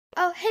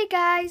Oh, hey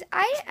guys,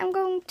 I am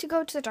going to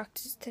go to the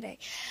doctor's today,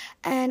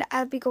 and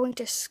I'll be going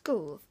to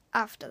school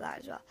after that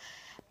as well.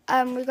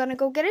 We're gonna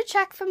go get a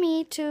check for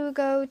me to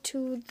go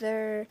to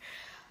their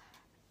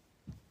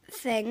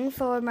thing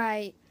for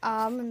my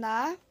arm and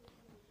that.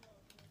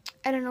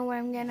 I don't know when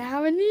I'm gonna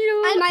have a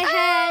needle.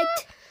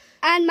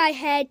 And my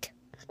head.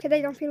 Because I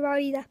don't feel well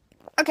either.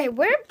 Okay,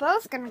 we're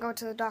both gonna go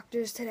to the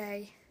doctor's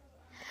today.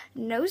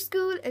 No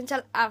school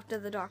until after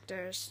the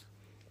doctor's.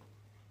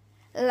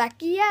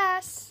 Lucky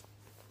us.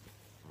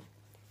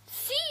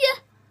 See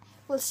ya.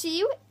 We'll see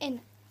you in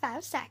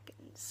 5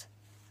 seconds.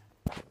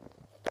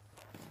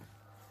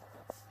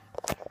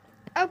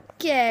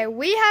 Okay,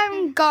 we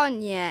haven't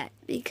gone yet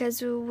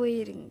because we're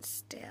waiting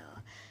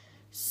still.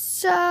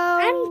 So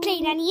I'm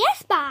playing on the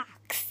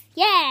Xbox.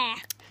 Yeah.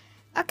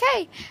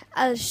 Okay,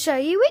 I'll show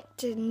you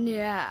it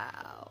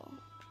now.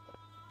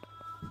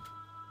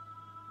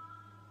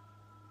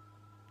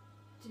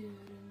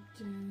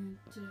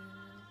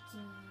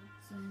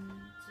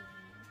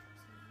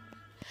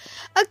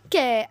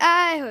 Okay,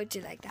 I hope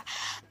you like that.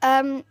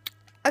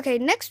 Okay,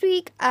 next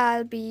week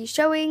I'll be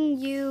showing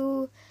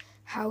you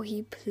how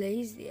he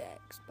plays the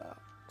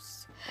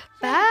Xbox.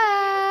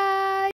 Bye!